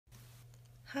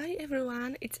Hi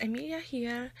everyone, it's Emilia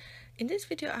here. In this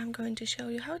video I'm going to show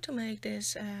you how to make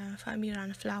this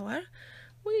Foamiran flower,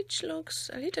 which looks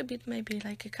a little bit maybe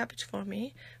like a cabbage for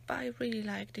me, but I really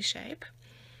like the shape.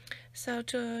 So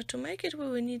to make it we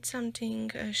will need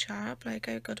something sharp, like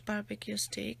I got barbecue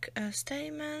stick,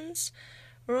 stamens,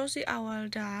 Rosy owl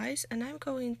dies, and I'm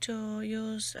going to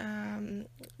use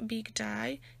big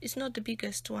die. It's not the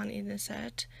biggest one in the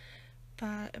set,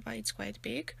 but it's quite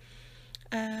big.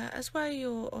 As well,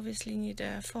 you obviously need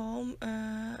a foam,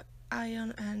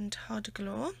 iron and hot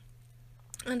glue.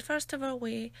 And first of all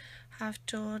we have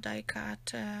to die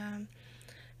cut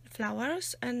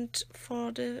flowers, and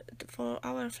for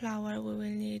our flower we will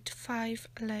need 5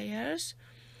 layers.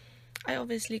 I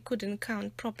obviously couldn't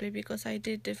count properly because I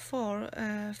did the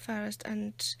 4 first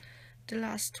and the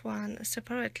last one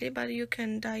separately, but you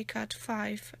can die cut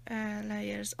 5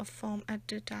 layers of foam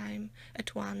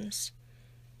at once.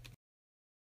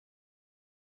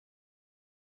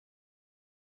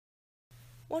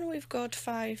 When we've got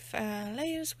 5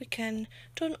 layers, we can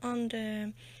turn on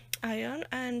the iron,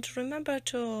 and remember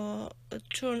to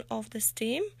turn off the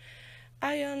steam.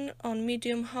 Iron on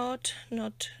medium hot,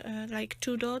 not like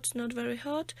 2 dots, not very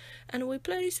hot, and we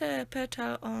place a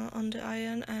petal on the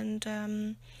iron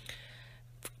and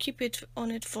keep it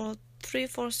on it for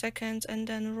 3-4 seconds and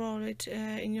then roll it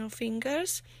in your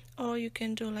fingers, or you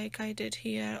can do like I did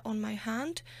here on my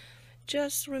hand.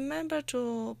 Just remember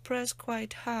to press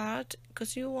quite hard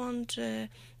because you want the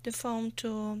foam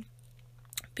to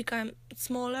become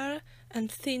smaller and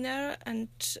thinner and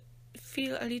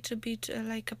feel a little bit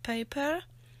like a paper.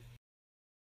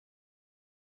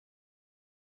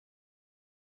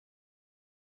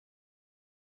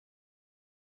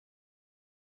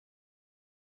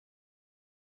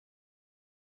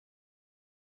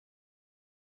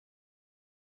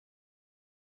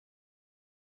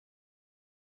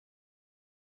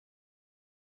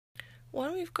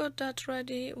 When we've got that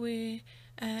ready, we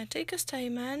take a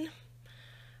stamen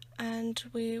and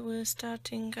we will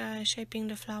starting shaping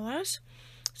the flowers.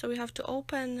 So we have to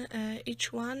open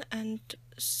each one and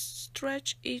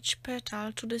stretch each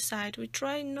petal to the side. We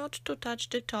try not to touch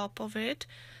the top of it,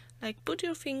 like put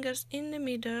your fingers in the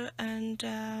middle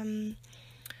and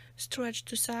stretch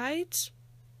to sides.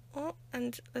 Oh,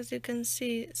 and as you can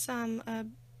see, some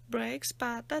breaks,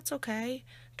 but that's okay,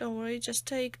 don't worry, just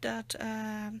take that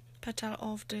petal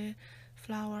off the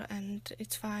flower and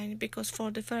it's fine, because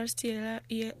for the first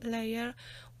layer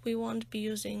we won't be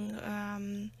using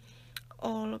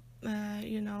all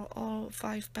all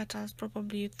 5 petals,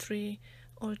 probably 3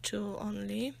 or 2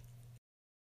 only.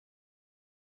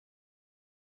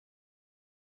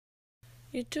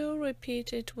 You do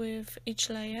repeat it with each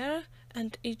layer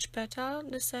and each petal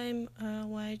the same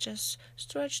way, just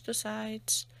stretch the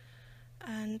sides,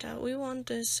 and we want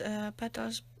these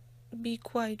petals be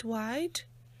quite wide.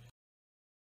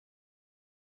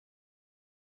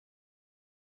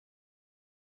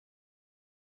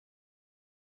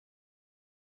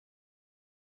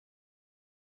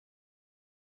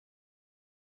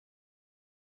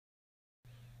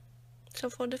 So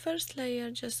for the first layer,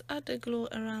 just add the glue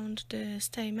around the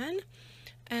stamen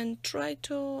and try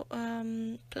to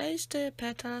place the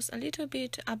petals a little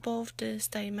bit above the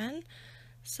stamen,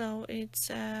 so it's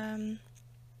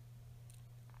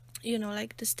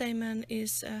like the stamen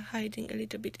is hiding a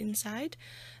little bit inside.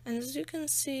 And as you can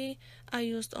see, I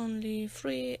used only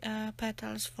 3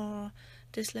 petals for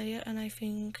this layer, and I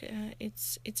think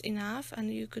it's enough,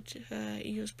 and you could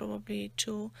use probably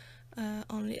 2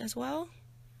 only as well.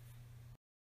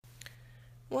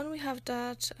 When we have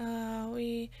that,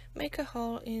 we make a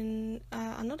hole in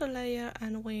another layer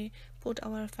and we put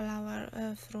our flower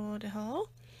through the hole.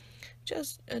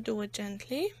 Just do it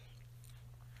gently,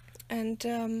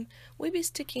 and we'll be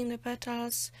sticking the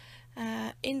petals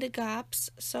in the gaps,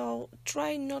 so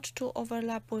try not to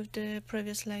overlap with the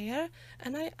previous layer.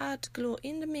 And I add glue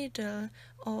in the middle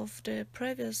of the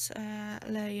previous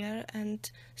layer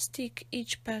and stick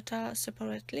each petal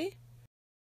separately.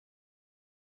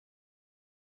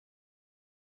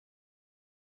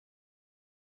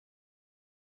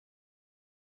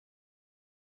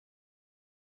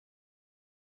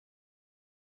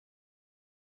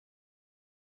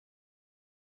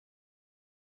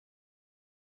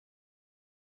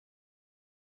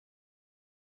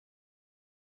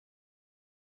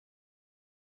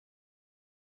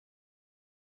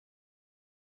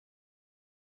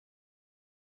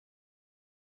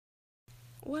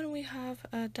 When we have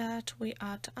that, we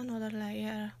add another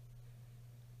layer.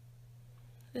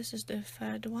 This is the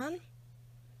third one.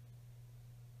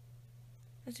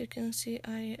 As you can see,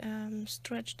 I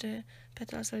stretch the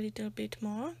petals a little bit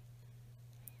more.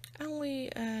 And we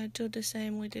do the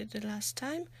same we did the last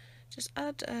time. Just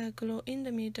add glue in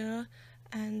the middle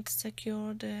and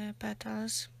secure the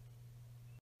petals.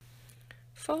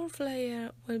 Fourth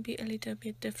layer will be a little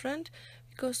bit different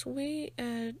because we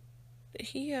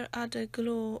here add a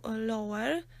glue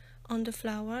lower on the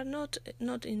flower, not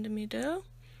in the middle,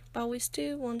 but we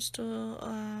still want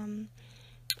to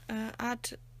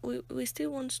we still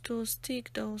want to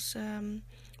stick those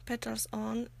petals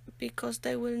on, because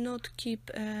they will not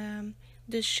keep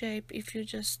this shape if you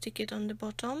just stick it on the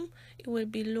bottom. It will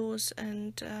be loose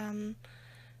and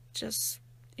just,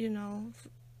 you know,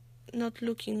 not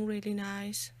looking really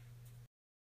nice.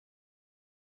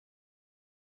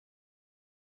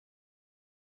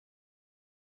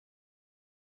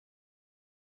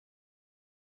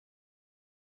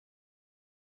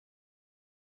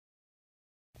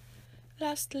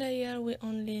 Last layer we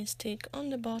only stick on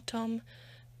the bottom,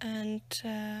 and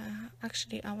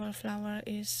actually our flower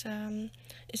is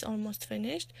almost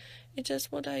finished. It's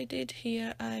just what I did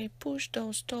here, I pushed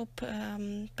those top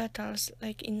petals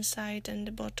like inside and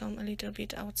the bottom a little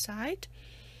bit outside.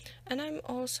 And I'm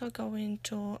also going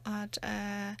to add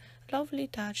a lovely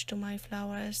touch to my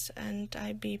flowers, and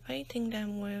I be painting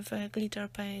them with glitter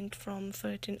paint from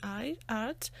 13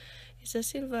 Arts. It's a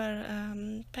silver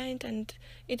paint and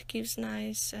it gives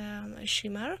nice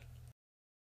shimmer.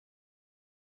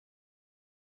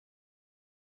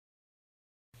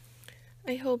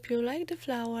 I hope you like the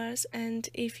flowers, and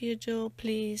if you do,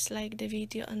 please like the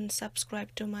video and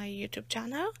subscribe to my YouTube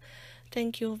channel.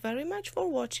 Thank you very much for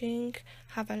watching.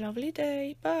 Have a lovely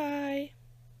day. Bye!